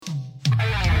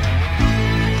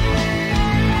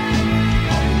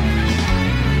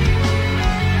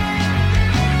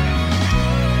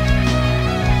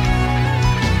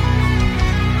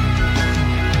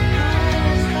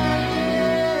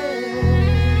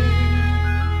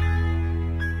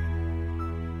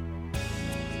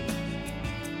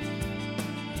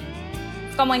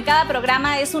Como en cada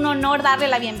programa, es un honor darle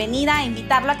la bienvenida e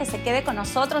invitarlo a que se quede con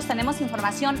nosotros. Tenemos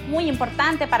información muy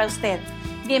importante para usted.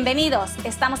 Bienvenidos,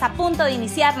 estamos a punto de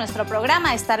iniciar nuestro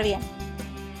programa Estar Bien.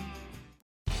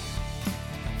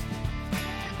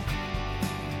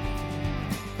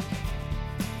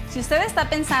 Si usted está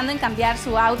pensando en cambiar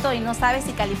su auto y no sabe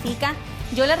si califica,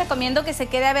 yo le recomiendo que se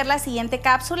quede a ver la siguiente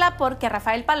cápsula porque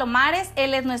Rafael Palomares,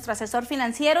 él es nuestro asesor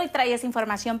financiero y trae esa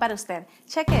información para usted.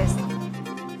 Cheque esto.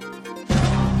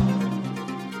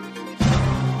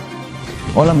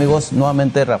 Hola amigos,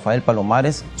 nuevamente Rafael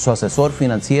Palomares, su asesor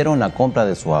financiero en la compra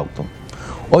de su auto.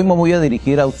 Hoy me voy a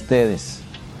dirigir a ustedes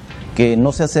que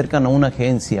no se acercan a una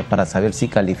agencia para saber si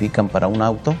califican para un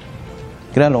auto.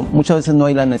 Créanlo, muchas veces no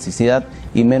hay la necesidad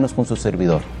y menos con su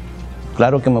servidor.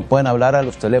 Claro que me pueden hablar a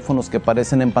los teléfonos que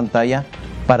aparecen en pantalla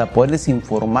para poderles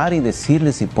informar y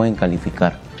decirles si pueden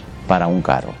calificar para un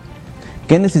carro.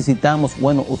 ¿Qué necesitamos?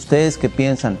 Bueno, ustedes que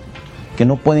piensan que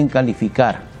no pueden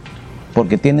calificar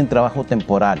porque tienen trabajo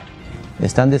temporal,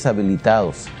 están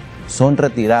deshabilitados, son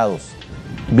retirados,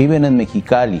 viven en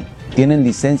Mexicali, tienen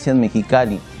licencia en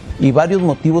Mexicali y varios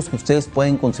motivos que ustedes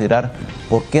pueden considerar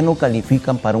por qué no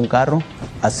califican para un carro,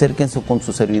 acérquense con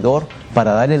su servidor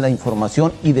para darle la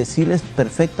información y decirles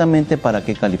perfectamente para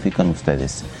qué califican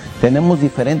ustedes. Tenemos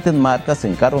diferentes marcas,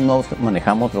 en carros nuevos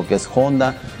manejamos lo que es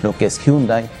Honda, lo que es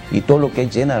Hyundai y todo lo que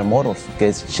es General Motors, que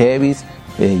es Chevy,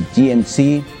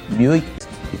 GMC, Buick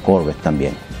y Corvette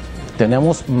también.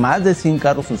 Tenemos más de 100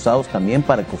 carros usados también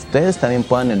para que ustedes también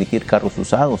puedan elegir carros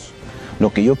usados.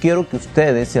 Lo que yo quiero que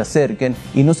ustedes se acerquen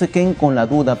y no se queden con la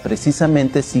duda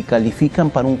precisamente si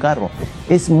califican para un carro.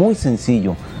 Es muy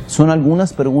sencillo. Son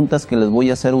algunas preguntas que les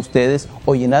voy a hacer a ustedes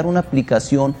o llenar una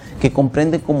aplicación que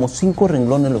comprende como 5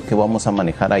 renglones lo que vamos a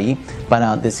manejar ahí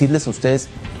para decirles a ustedes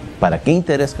para qué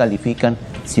interés califican,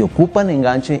 si ocupan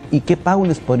enganche y qué pago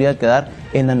les podría quedar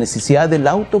en la necesidad del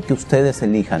auto que ustedes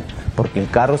elijan. Porque el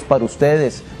carro es para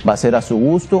ustedes, va a ser a su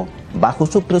gusto, bajo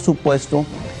su presupuesto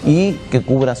y que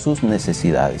cubra sus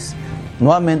necesidades.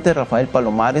 Nuevamente Rafael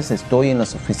Palomares, estoy en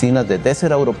las oficinas de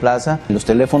Desert Europlaza, los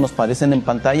teléfonos aparecen en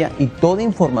pantalla y toda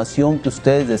información que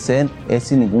ustedes deseen es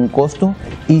sin ningún costo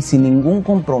y sin ningún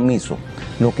compromiso.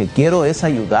 Lo que quiero es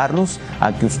ayudarlos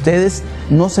a que ustedes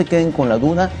no se queden con la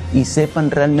duda y sepan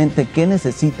realmente qué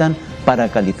necesitan para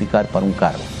calificar para un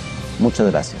carro. Muchas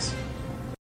gracias.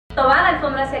 Tobar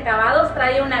Alfombras y Acabados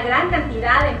trae una gran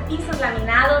cantidad de pisos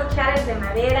laminados, chares de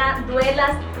madera,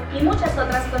 duelas y muchas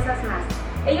otras cosas más.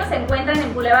 Ellos se encuentran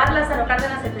en Boulevard Lázaro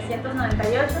Cárdenas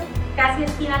 798, casi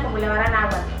esquina con Boulevard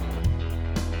Anáhuac.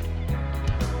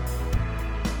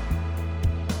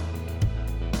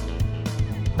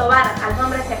 Tobar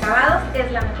Alfombras y Acabados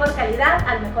es la mejor calidad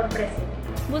al mejor precio.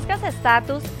 ¿Buscas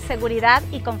estatus, seguridad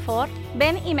y confort?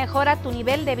 Ven y mejora tu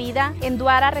nivel de vida en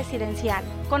Duara Residencial.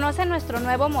 Conoce nuestro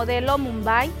nuevo modelo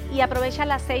Mumbai y aprovecha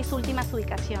las 6 últimas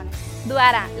ubicaciones.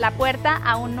 Duara, la puerta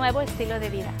a un nuevo estilo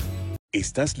de vida.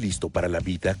 Estás listo para la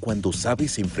vida cuando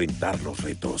sabes enfrentar los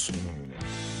retos.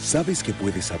 Sabes que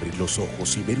puedes abrir los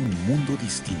ojos y ver un mundo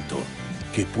distinto,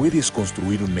 que puedes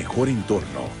construir un mejor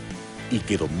entorno y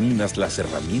que dominas las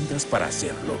herramientas para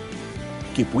hacerlo,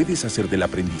 que puedes hacer del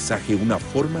aprendizaje una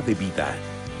forma de vida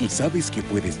y sabes que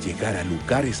puedes llegar a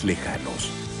lugares lejanos.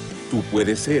 Tú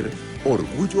puedes ser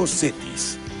Orgullo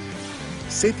CETIS.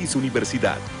 CETIS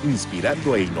Universidad,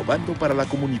 inspirando e innovando para la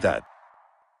comunidad.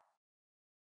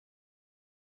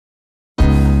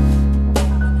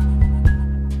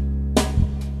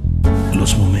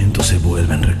 Los momentos se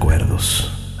vuelven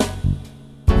recuerdos.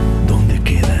 ¿Dónde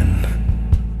quedan?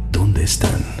 ¿Dónde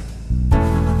están?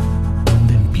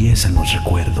 ¿Dónde empiezan los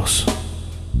recuerdos?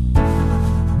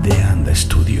 De Anda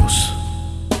Estudios.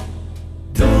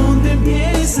 ¿Dónde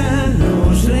empiezan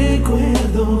los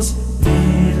recuerdos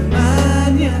del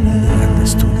mañana? Anda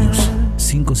Estudios,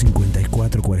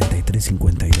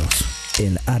 554-4352.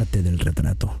 El arte del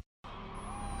retrato.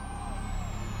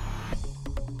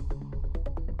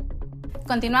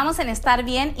 Continuamos en Estar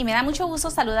Bien y me da mucho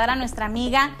gusto saludar a nuestra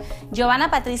amiga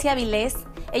Giovanna Patricia Vilés.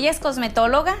 Ella es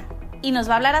cosmetóloga y nos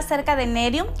va a hablar acerca de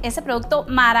Nerium, ese producto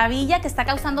maravilla que está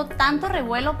causando tanto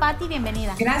revuelo. Pati,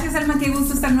 bienvenida. Gracias, Alma, qué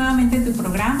gusto estar nuevamente en tu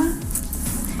programa.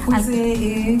 Pues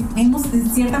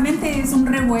ciertamente es un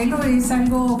revuelo, es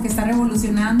algo que está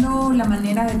revolucionando la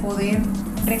manera de poder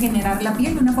regenerar la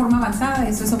piel de una forma avanzada.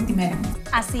 Eso es Optimera.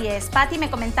 Así es, Pati, me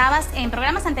comentabas, en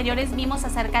programas anteriores vimos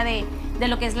acerca de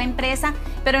lo que es la empresa,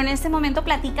 pero en este momento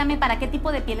platícame para qué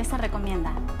tipo de pieles se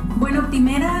recomienda. Bueno,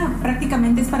 Optimera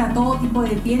prácticamente es para todo tipo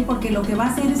de piel porque lo que va a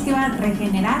hacer es que va a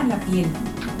regenerar la piel.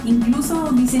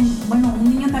 Incluso dicen, bueno, un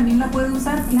niño también la puede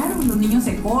usar. Claro, los niños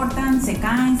se cortan, se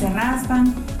caen, se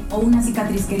raspan, o una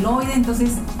cicatriz queloide,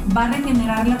 entonces va a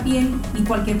regenerar la piel y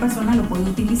cualquier persona lo puede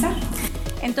utilizar.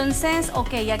 Entonces,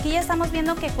 ok, aquí ya estamos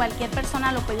viendo que cualquier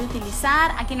persona lo puede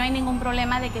utilizar. Aquí no hay ningún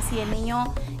problema de que si el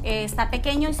niño está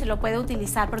pequeño y se lo puede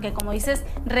utilizar, porque como dices,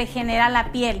 regenera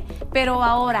la piel. Pero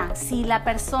ahora, si la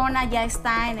persona ya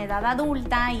está en edad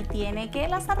adulta y tiene que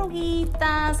las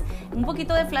arruguitas, un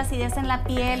poquito de flacidez en la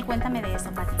piel, cuéntame de eso,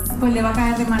 Pati. Pues le va a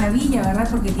caer de maravilla, ¿verdad?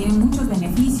 Porque tiene muchos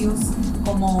beneficios,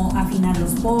 como afinar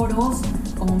los poros,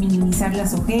 como minimizar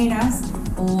las ojeras,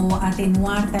 o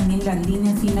atenuar también las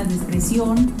líneas finas de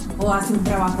expresión, o hace un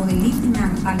trabajo de lifting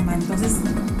alma. Entonces,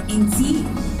 en sí,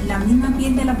 la misma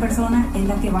piel de la persona es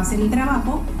la que va a hacer el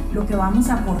trabajo. Lo que vamos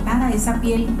a aportar a esa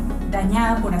piel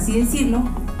dañada, por así decirlo,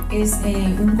 es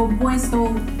un compuesto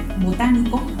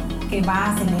botánico que va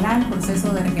a acelerar el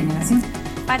proceso de regeneración.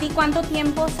 Pati, ¿cuánto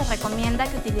tiempo se recomienda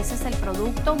que utilices el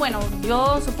producto? Bueno,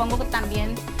 yo supongo que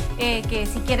también que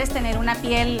si quieres tener una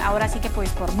piel, ahora sí que pues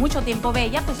por mucho tiempo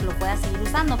bella, pues lo puedas seguir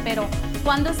usando, pero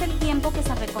 ¿cuándo es el tiempo que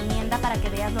se recomienda para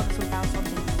que veas los resultados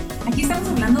óptimos? Aquí estamos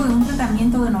hablando de un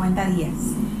tratamiento de 90 días.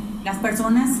 Las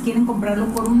personas quieren comprarlo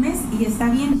por un mes y está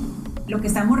bien. Lo que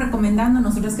estamos recomendando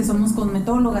nosotros que somos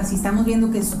cosmetólogas y estamos viendo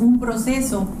que es un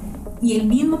proceso y el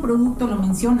mismo producto lo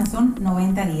menciona, son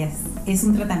 90 días. Es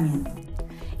un tratamiento.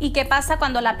 ¿Y qué pasa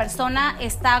cuando la persona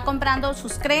está comprando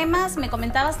sus cremas? Me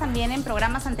comentabas también en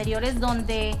programas anteriores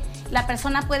donde la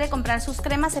persona puede comprar sus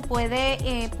cremas, se puede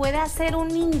hacer un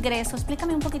ingreso.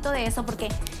 Explícame un poquito de eso, porque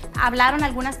hablaron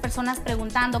algunas personas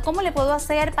preguntando, ¿cómo le puedo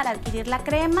hacer para adquirir la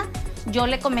crema? Yo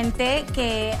le comenté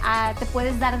que te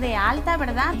puedes dar de alta,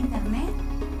 ¿verdad? Internet.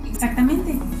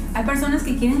 Exactamente. Hay personas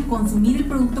que quieren consumir el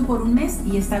producto por un mes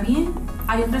y está bien.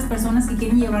 Hay otras personas que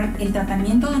quieren llevar el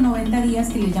tratamiento de 90 días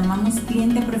que le llamamos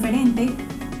cliente preferente.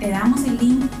 Te damos el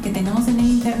link que tenemos en el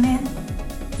internet.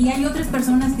 Y hay otras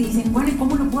personas que dicen, bueno, ¿y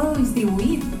cómo lo puedo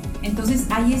distribuir? Entonces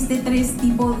hay tres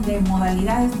tipos de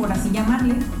modalidades, por así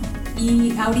llamarle.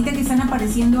 Y ahorita que están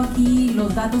apareciendo aquí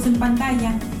los datos en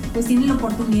pantalla, pues tienen la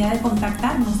oportunidad de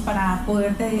contactarnos para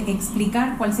poderte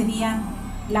explicar cuál sería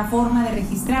la forma de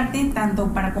registrarte,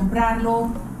 tanto para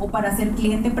comprarlo o para ser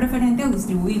cliente preferente o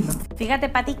distribuirlo. Fíjate,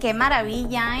 Pati, qué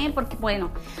maravilla, porque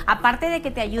bueno, aparte de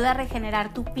que te ayuda a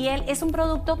regenerar tu piel, es un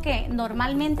producto que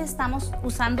normalmente estamos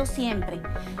usando siempre.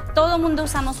 Todo el mundo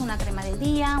usamos una crema de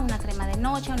día, una crema de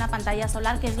noche, una pantalla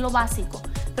solar, que es lo básico.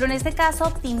 Pero en este caso,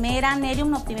 Optimera,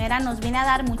 Nerium Optimera nos viene a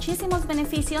dar muchísimos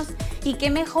beneficios y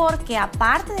qué mejor que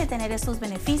aparte de tener estos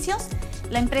beneficios,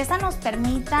 la empresa nos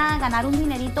permita ganar un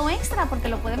dinerito extra, porque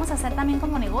lo podemos hacer también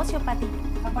como negocio, Pati.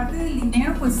 Aparte del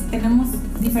dinero, pues tenemos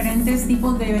diferentes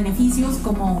tipos de beneficios,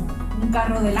 como un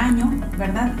carro del año,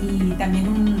 ¿verdad? Y también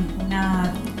un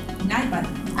iPad.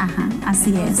 Ajá,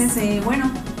 así es. Entonces, bueno,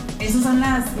 esos son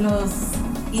los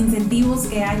incentivos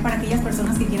que hay para aquellas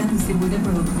personas que quieran distribuir el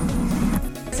producto.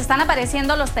 Se están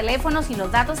apareciendo los teléfonos y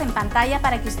los datos en pantalla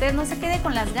para que usted no se quede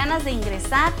con las ganas de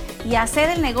ingresar y hacer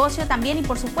el negocio también, y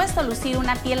por supuesto lucir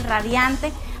una piel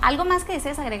radiante. ¿Algo más que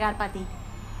desees agregar, Pati?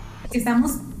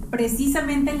 Estamos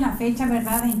precisamente en la fecha,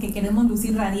 ¿verdad?, en que queremos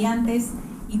lucir radiantes.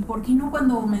 Y por qué no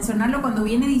cuando mencionarlo, cuando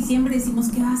viene diciembre decimos,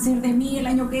 ¿qué va a ser de mí el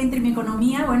año que entre, mi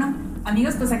economía? Bueno,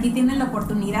 amigos, pues aquí tienen la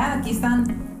oportunidad, aquí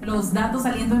están los datos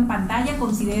saliendo en pantalla,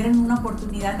 consideren una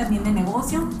oportunidad también de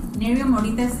negocio. Nerium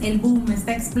ahorita es el boom,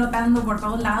 está explotando por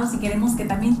todos lados y queremos que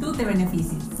también tú te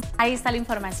beneficies. Ahí está la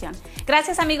información.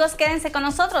 Gracias, amigos, quédense con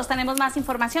nosotros, tenemos más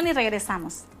información y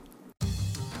regresamos.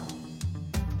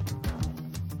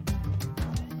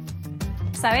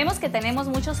 Sabemos que tenemos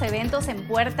muchos eventos en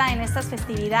puerta en estas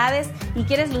festividades y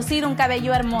quieres lucir un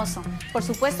cabello hermoso. Por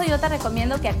supuesto, yo te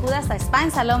recomiendo que acudas a Spa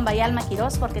en Salón by Alma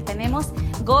Quirós, porque tenemos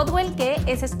Godwell, que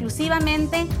es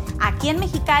exclusivamente aquí en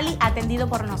Mexicali, atendido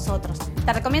por nosotros.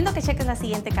 Te recomiendo que cheques la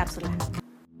siguiente cápsula.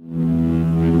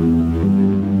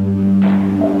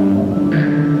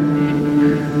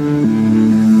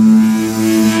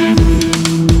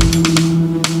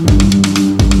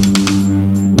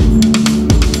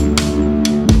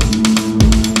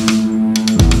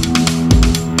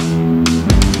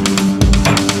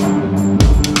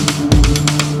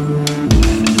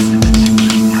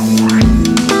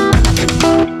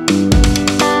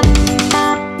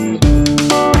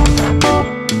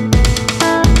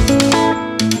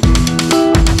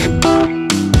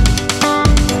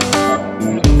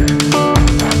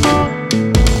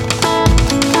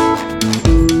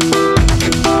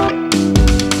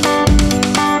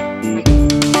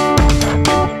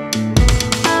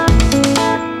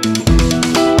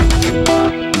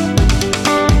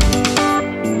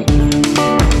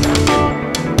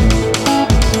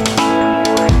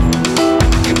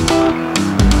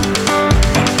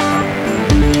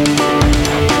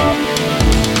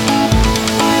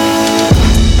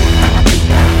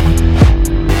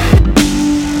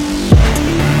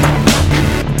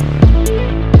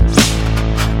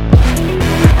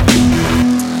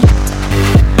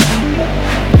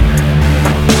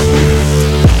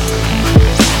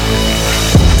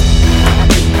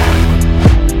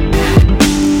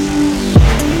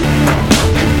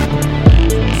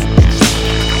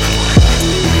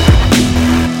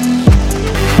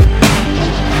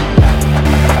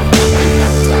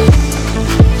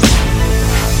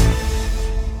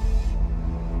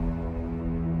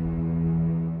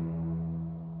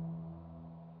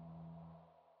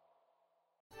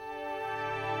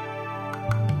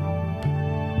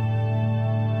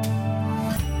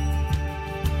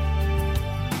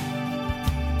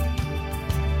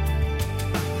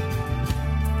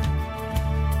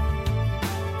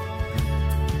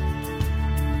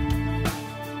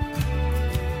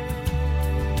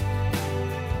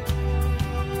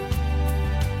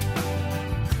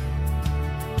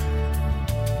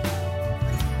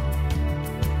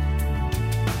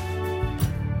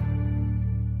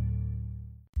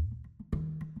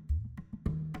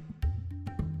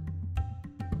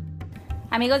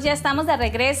 Amigos, ya estamos de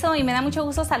regreso y me da mucho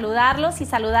gusto saludarlos y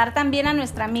saludar también a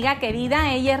nuestra amiga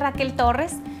querida. Ella es Raquel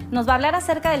Torres. Nos va a hablar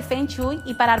acerca del Feng Shui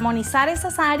y para armonizar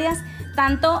esas áreas,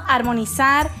 tanto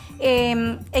armonizar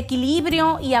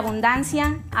equilibrio y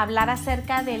abundancia, hablar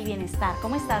acerca del bienestar.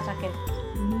 ¿Cómo estás, Raquel?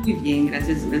 Muy bien,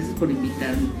 gracias por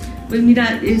invitarme. Pues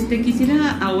mira,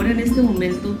 quisiera ahora en este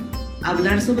momento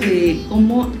hablar sobre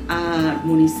cómo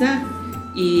armonizar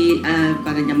y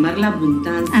para llamar la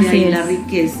abundancia y la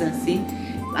riqueza, ¿sí?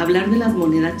 Hablar de las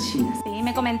monedas chinas. Sí,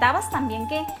 me comentabas también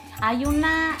que hay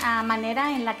una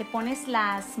manera en la que pones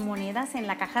las monedas en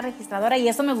la caja registradora y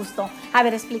eso me gustó. A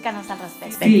ver, explícanos al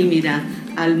respecto. Sí, mira,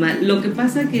 Alma, lo que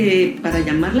pasa que para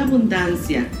llamar la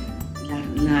abundancia,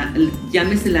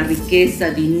 llámese la riqueza,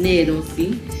 dinero,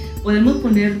 ¿sí? Podemos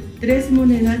poner 3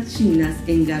 monedas chinas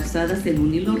engarzadas en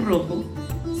un hilo rojo,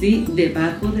 ¿sí?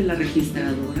 Debajo de la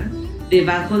registradora,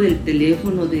 debajo del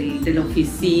teléfono de la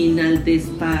oficina, el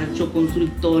despacho,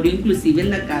 consultorio, inclusive en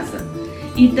la casa.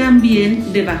 Y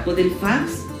también debajo del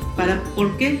fax,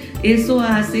 porque eso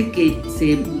hace que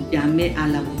se llame a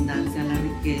la abundancia, a la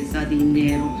riqueza,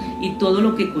 dinero y todo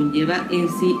lo que conlleva en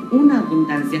sí una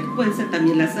abundancia, que puede ser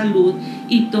también la salud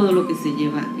y todo lo que se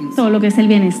lleva en sí. Todo lo que es el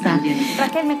bienestar.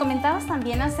 Raquel, me comentabas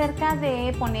también acerca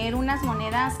de poner unas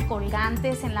monedas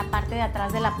colgantes en la parte de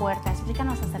atrás de la puerta.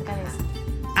 Explícanos acerca de eso.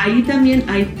 Ahí también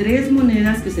hay 3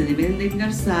 monedas que se deben de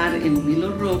engarzar en un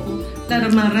hilo rojo. Las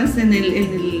amarras en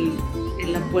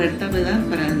la puerta, ¿verdad?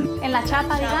 En la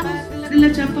chapa, digamos. En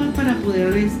la chapa para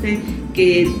poder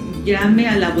que llame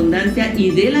a la abundancia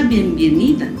y dé la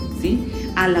bienvenida, ¿sí?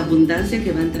 A la abundancia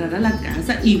que va a entrar a la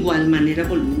casa. Igual manera,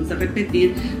 volvemos a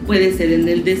repetir, puede ser en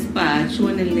el despacho,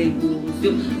 en el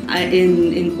negocio,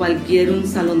 en cualquier un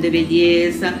salón de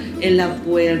belleza, en la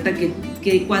puerta,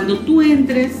 que cuando tú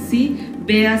entres, ¿sí?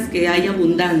 Veas que hay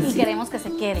abundancia. Y queremos que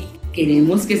se quede.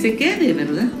 Queremos que se quede,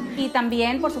 ¿verdad? Y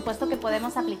también, por supuesto, que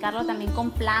podemos aplicarlo también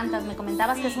con plantas. Me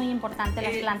comentabas que es muy importante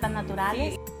las plantas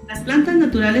naturales. Las plantas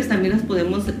naturales también las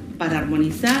podemos para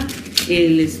armonizar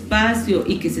el espacio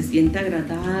y que se sienta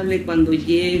agradable cuando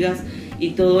llegas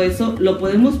y todo eso. Lo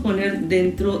podemos poner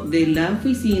dentro de la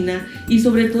oficina y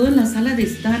sobre todo en la sala de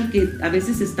estar, que a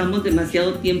veces estamos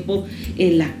demasiado tiempo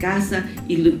en la casa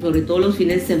y sobre todo los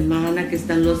fines de semana que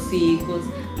están los hijos,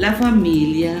 la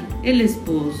familia, el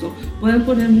esposo. Pueden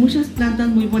poner muchas plantas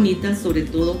muy bonitas, sobre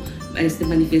todo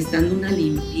manifestando una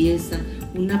limpieza,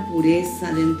 una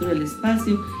pureza dentro del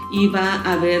espacio y va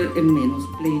a haber menos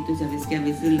pleitos. Ya ves que a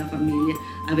veces en la familia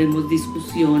habemos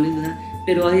discusiones, ¿verdad?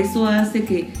 Pero eso hace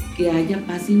que haya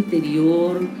paz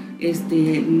interior,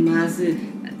 más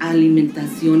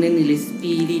alimentación en el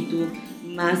espíritu,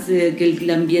 más que el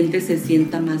ambiente se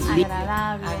sienta más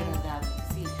agradable.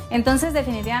 Sí. Entonces,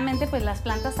 definitivamente, pues las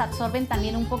plantas absorben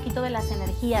también un poquito de las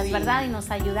energías, sí, ¿verdad? Y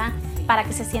nos ayuda para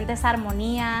que se sienta esa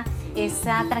armonía,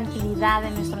 esa tranquilidad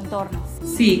en nuestro entorno.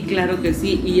 Sí, claro que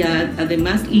sí. Y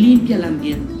además limpia el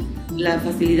ambiente. La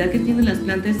facilidad que tienen las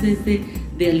plantas es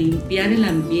de limpiar el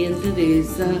ambiente de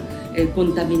esa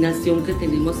contaminación que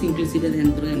tenemos inclusive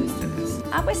dentro de nuestra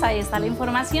casa. Pues ahí está la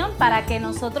información para que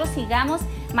nosotros sigamos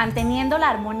manteniendo la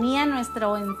armonía en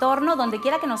nuestro entorno. Donde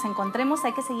quiera que nos encontremos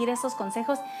hay que seguir esos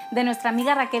consejos de nuestra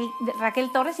amiga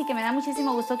Raquel Torres, y que me da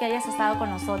muchísimo gusto que hayas estado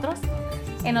con nosotros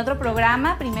en otro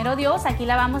programa. Primero Dios, aquí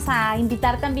la vamos a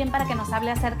invitar también para que nos hable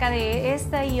acerca de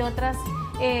esta y otras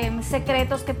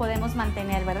secretos que podemos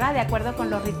mantener, ¿verdad? De acuerdo con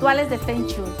los rituales de Feng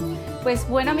Shui. Pues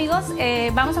bueno, amigos,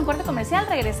 vamos a un corte comercial,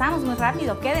 regresamos muy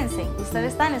rápido, quédense,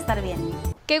 ustedes están en Estar Bien.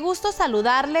 Qué gusto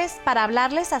saludarles para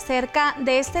hablarles acerca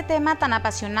de este tema tan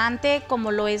apasionante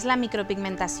como lo es la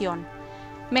micropigmentación,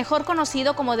 mejor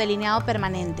conocido como delineado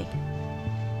permanente.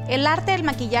 El arte del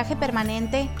maquillaje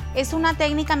permanente es una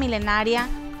técnica milenaria,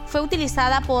 fue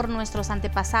utilizada por nuestros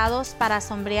antepasados para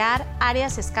sombrear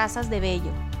áreas escasas de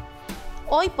vello.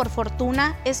 Hoy, por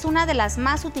fortuna, es una de las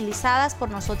más utilizadas por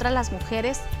nosotras las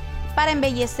mujeres para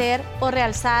embellecer o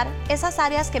realzar esas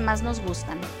áreas que más nos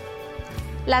gustan.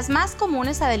 Las más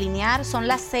comunes a delinear son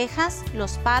las cejas,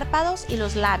 los párpados y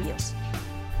los labios,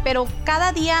 pero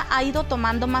cada día ha ido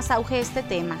tomando más auge este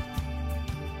tema.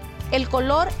 El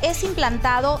color es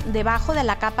implantado debajo de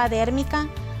la capa dérmica,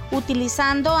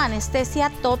 utilizando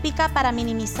anestesia tópica para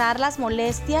minimizar las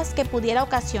molestias que pudiera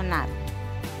ocasionar,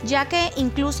 ya que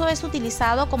incluso es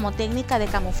utilizado como técnica de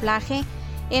camuflaje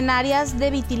en áreas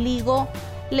de vitiligo,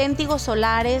 léntigos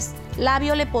solares,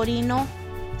 labio leporino,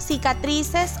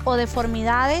 cicatrices o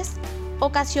deformidades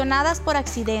ocasionadas por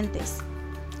accidentes,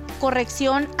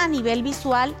 corrección a nivel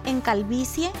visual en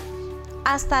calvicie,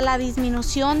 hasta la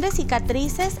disminución de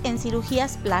cicatrices en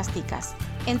cirugías plásticas,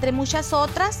 entre muchas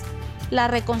otras, la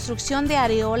reconstrucción de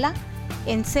areola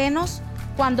en senos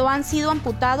cuando han sido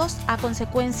amputados a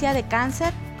consecuencia de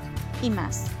cáncer y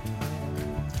más.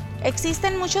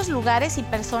 Existen muchos lugares y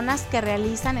personas que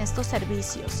realizan estos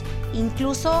servicios,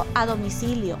 incluso a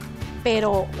domicilio,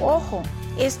 pero ojo,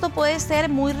 esto puede ser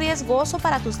muy riesgoso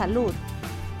para tu salud.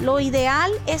 Lo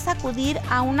ideal es acudir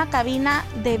a una cabina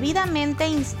debidamente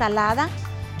instalada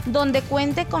donde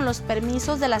cuente con los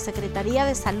permisos de la Secretaría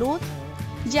de Salud,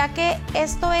 ya que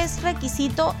esto es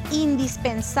requisito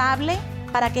indispensable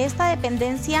para que esta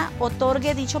dependencia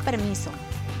otorgue dicho permiso.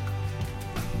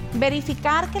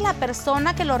 Verificar que la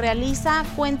persona que lo realiza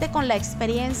cuente con la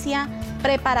experiencia,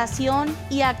 preparación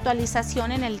y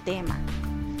actualización en el tema.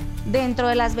 Dentro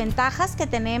de las ventajas que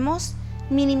tenemos,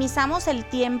 minimizamos el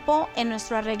tiempo en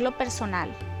nuestro arreglo personal.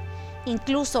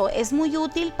 Incluso es muy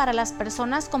útil para las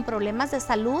personas con problemas de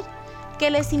salud que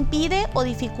les impide o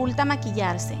dificulta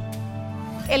maquillarse.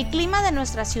 El clima de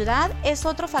nuestra ciudad es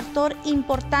otro factor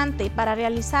importante para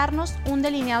realizarnos un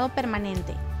delineado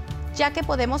permanente, ya que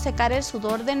podemos secar el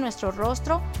sudor de nuestro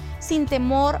rostro sin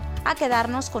temor a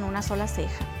quedarnos con una sola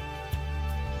ceja.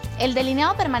 El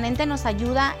delineado permanente nos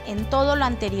ayuda en todo lo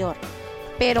anterior,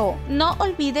 pero no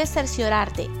olvides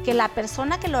cerciorarte que la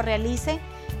persona que lo realice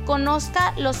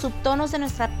conozca los subtonos de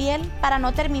nuestra piel para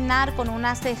no terminar con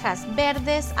unas cejas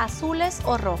verdes, azules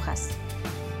o rojas.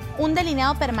 Un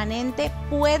delineado permanente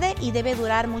puede y debe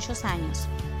durar muchos años,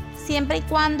 siempre y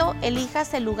cuando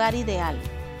elijas el lugar ideal.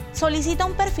 Solicita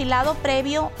un perfilado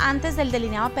previo antes del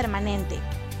delineado permanente.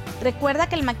 Recuerda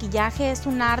que el maquillaje es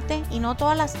un arte y no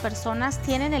todas las personas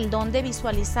tienen el don de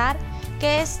visualizar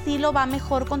qué estilo va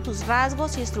mejor con tus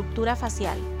rasgos y estructura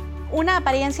facial. Una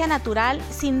apariencia natural,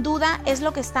 sin duda, es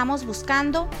lo que estamos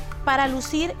buscando para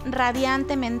lucir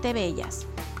radiantemente bellas.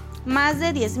 Más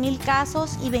de 10,000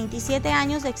 casos y 27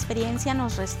 años de experiencia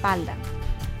nos respaldan.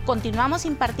 Continuamos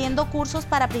impartiendo cursos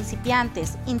para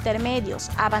principiantes, intermedios,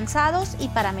 avanzados y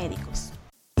paramédicos.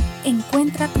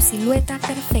 Encuentra tu silueta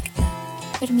perfecta.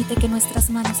 Permite que nuestras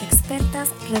manos expertas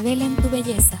revelen tu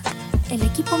belleza. El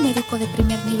equipo médico de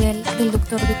primer nivel del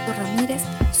Dr. Víctor Ramírez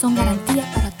son garantía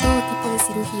para todo tipo de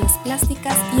cirugías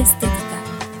plásticas y estética.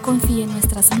 Confía en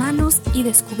nuestras manos y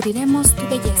descubriremos tu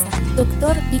belleza.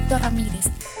 Dr. Víctor Ramírez.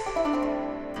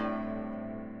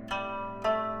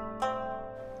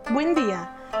 Buen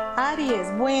día.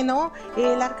 Aries, bueno,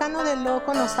 el arcano del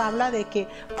loco nos habla de que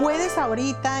puedes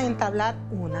ahorita entablar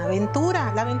una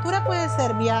aventura. La aventura puede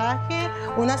ser viaje,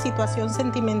 una situación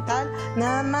sentimental,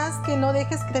 nada más que no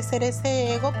dejes crecer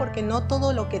ese ego porque no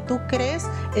todo lo que tú crees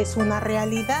es una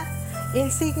realidad. El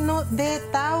signo de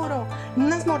Tauro,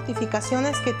 unas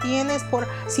mortificaciones que tienes por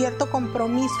cierto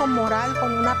compromiso moral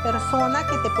con una persona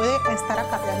que te puede estar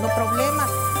acarreando problemas.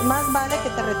 Más vale que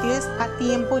te retires a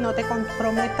tiempo y no te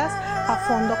comprometas a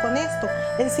fondo con esto.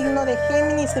 El signo de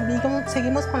Géminis,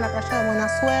 seguimos con la racha de buena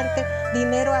suerte,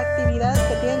 dinero, actividades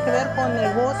que tienen que ver con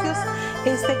negocios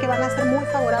que van a ser muy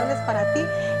favorables para ti.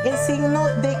 El signo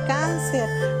de Cáncer,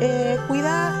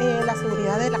 cuida la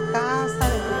seguridad de la casa,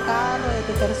 de tu carro, de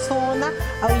tu persona.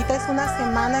 Ahorita es una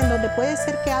semana en donde puede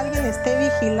ser que alguien esté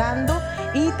vigilando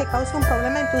y te cause un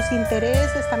problema en tus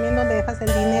intereses, también donde dejas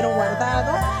el dinero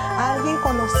guardado. Alguien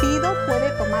conocido puede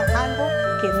tomar algo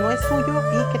que no es suyo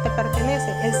y que te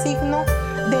pertenece. El signo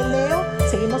de Leo,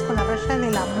 seguimos con la racha en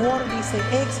el amor, dice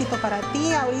éxito para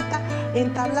ti. Ahorita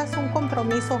entablas un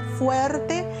compromiso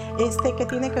fuerte que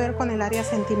tiene que ver con el área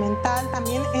sentimental.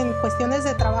 También en cuestiones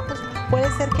de trabajos puede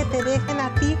ser que te dejen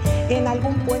a ti en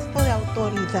algún puesto de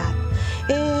autoridad.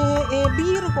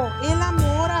 Virgo, el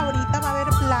amor, ahorita va a haber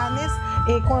planes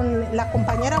con la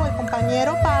compañera o el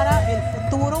compañero para el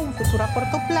futuro, un futuro a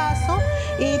corto plazo.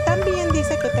 Y también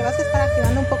dice que te vas a estar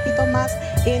activando un poquito más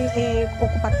en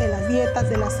ocuparte de las dietas,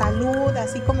 de la salud,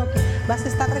 así como que vas a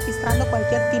estar registrando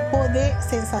cualquier tipo de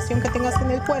sensación que tengas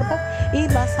en el cuerpo y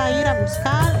vas a ir a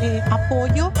buscar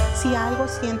apoyo si algo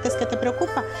sientes que te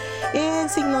preocupa. El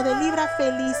signo de Libra,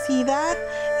 felicidad,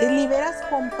 liberas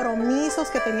compromisos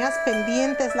que tenías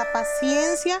pendientes, la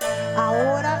paciencia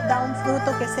ahora da un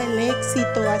fruto que es el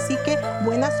éxito, así que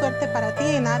buena suerte para ti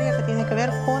en área que tiene que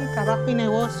ver con trabajo y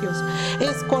negocios.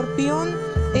 Escorpión,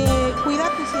 cuida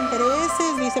tus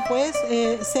intereses, dice, puedes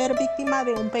ser víctima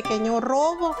de un pequeño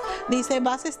robo, dice,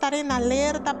 vas a estar en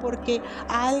alerta porque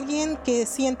alguien que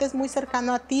sientes muy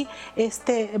cercano a ti,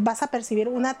 vas a percibir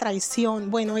una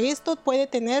traición. Bueno, esto puede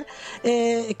tener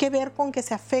que ver con que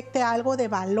se afecte algo de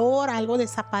valor, algo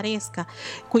desaparezca.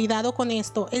 Cuidado con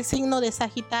esto. El signo de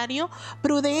Sagitario,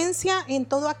 prudencia en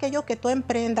todo aquello que tú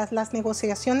emprendas, las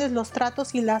negociaciones, los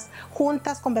tratos y las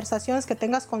juntas, conversaciones que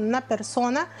tengas con una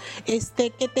persona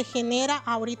que te genera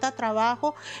ahorita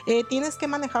trabajo, tienes que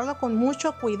manejarlo con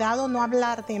mucho cuidado, no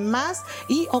hablar de más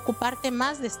y ocuparte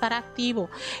más de estar activo.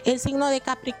 El signo de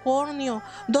Capricornio,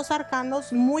 2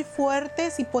 arcanos muy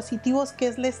fuertes y positivos, que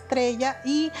es la estrella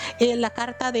y la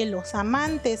carta de los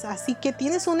amantes. Así que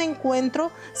tienes un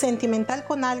encuentro sentimental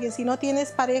con alguien. Si no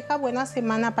tienes pareja, buena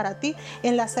semana para ti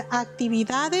en las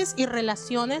actividades y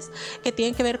relaciones que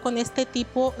tienen que ver con este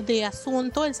tipo de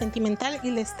asunto. El sentimental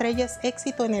y la estrella es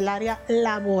éxito en el área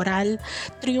laboral,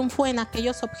 triunfo en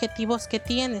aquellos objetivos que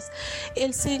tienes.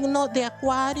 El signo de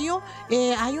Acuario,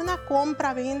 hay una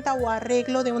compra, venta o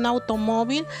arreglo de un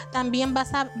automóvil. También va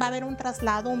a haber un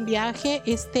traslado, un viaje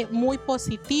muy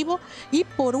positivo. Y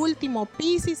por último,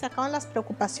 Piscis, se acaban las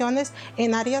preocupaciones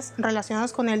en áreas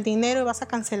relacionadas con el dinero y vas a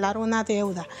cancelar una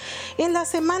deuda. En la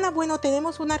semana, bueno,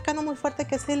 tenemos un arcano muy fuerte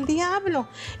que es el diablo.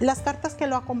 Las cartas que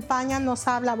lo acompañan nos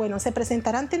habla, bueno, se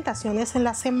presentarán tentaciones en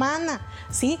la semana,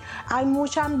 ¿sí? Hay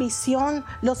mucha ambición,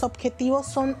 los objetivos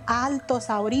son altos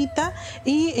ahorita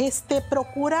y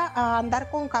procura andar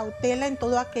con cautela en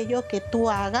todo aquello que tú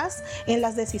hagas, en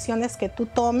las decisiones que tú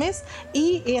tomes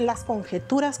y en las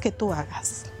conjeturas que tú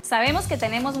hagas. Sabemos que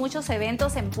tenemos muchos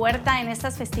eventos en puerta en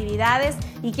estas festividades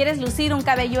y quieres lucir un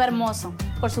cabello hermoso.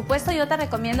 Por supuesto, yo te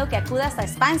recomiendo que acudas a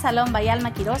Spa en Salón Bahía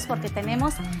Alma Quirós, porque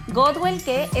tenemos Godwell,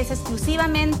 que es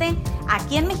exclusivamente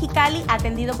aquí en Mexicali,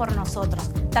 atendido por nosotros.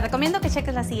 Te recomiendo que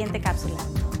cheques la siguiente cápsula.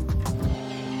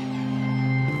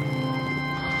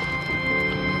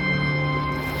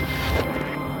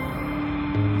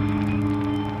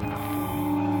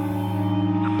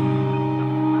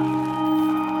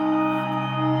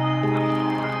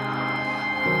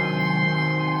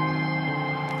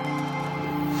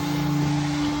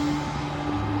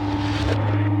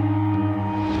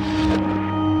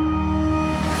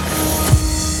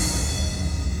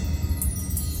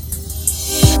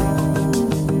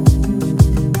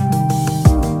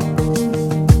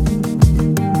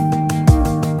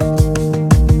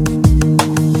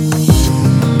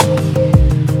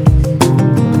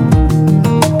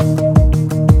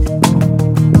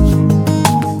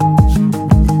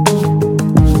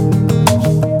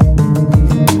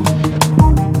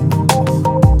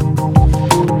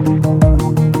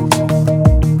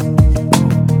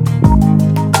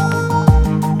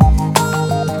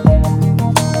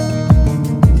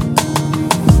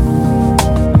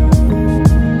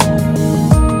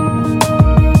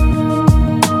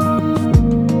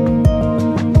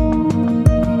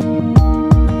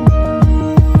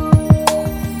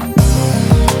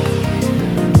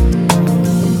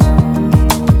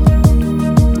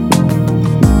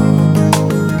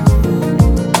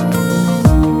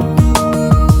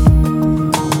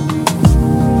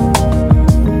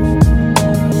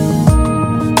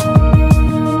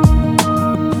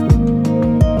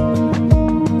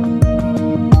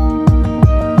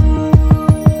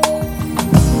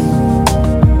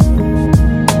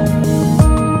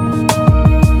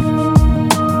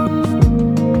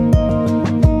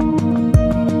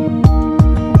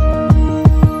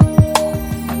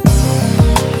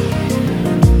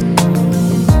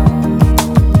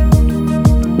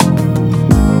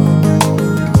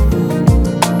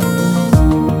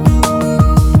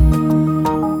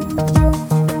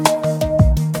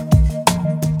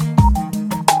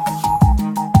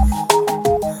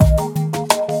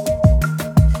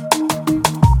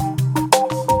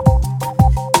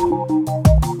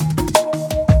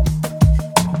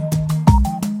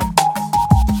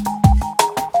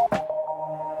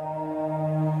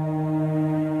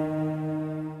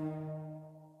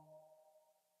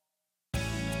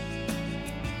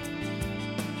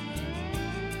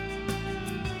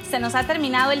 Se nos ha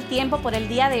terminado el tiempo por el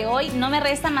día de hoy. No me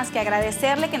resta más que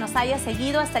agradecerle que nos haya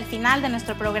seguido hasta el final de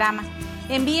nuestro programa.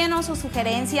 Envíenos sus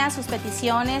sugerencias, sus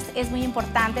peticiones. Es muy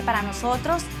importante para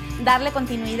nosotros darle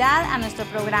continuidad a nuestro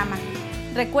programa.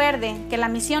 Recuerde que la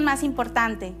misión más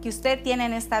importante que usted tiene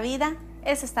en esta vida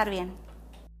es estar bien.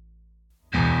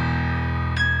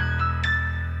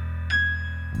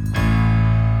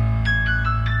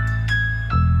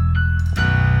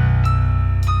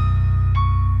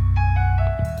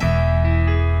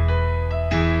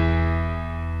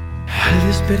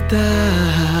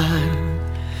 Despertar,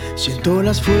 siento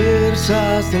las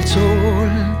fuerzas del sol.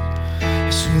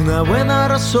 Es una buena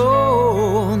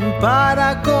razón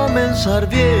para comenzar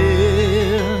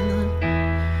bien.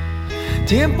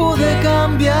 Tiempo de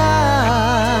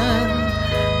cambiar,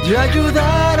 de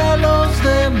ayudar a los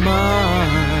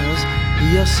demás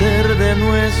y hacer de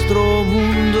nuestro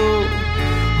mundo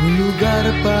un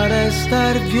lugar para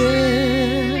estar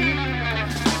bien.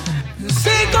 Si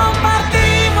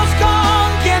compartimos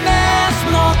con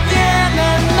quienes no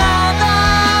tienen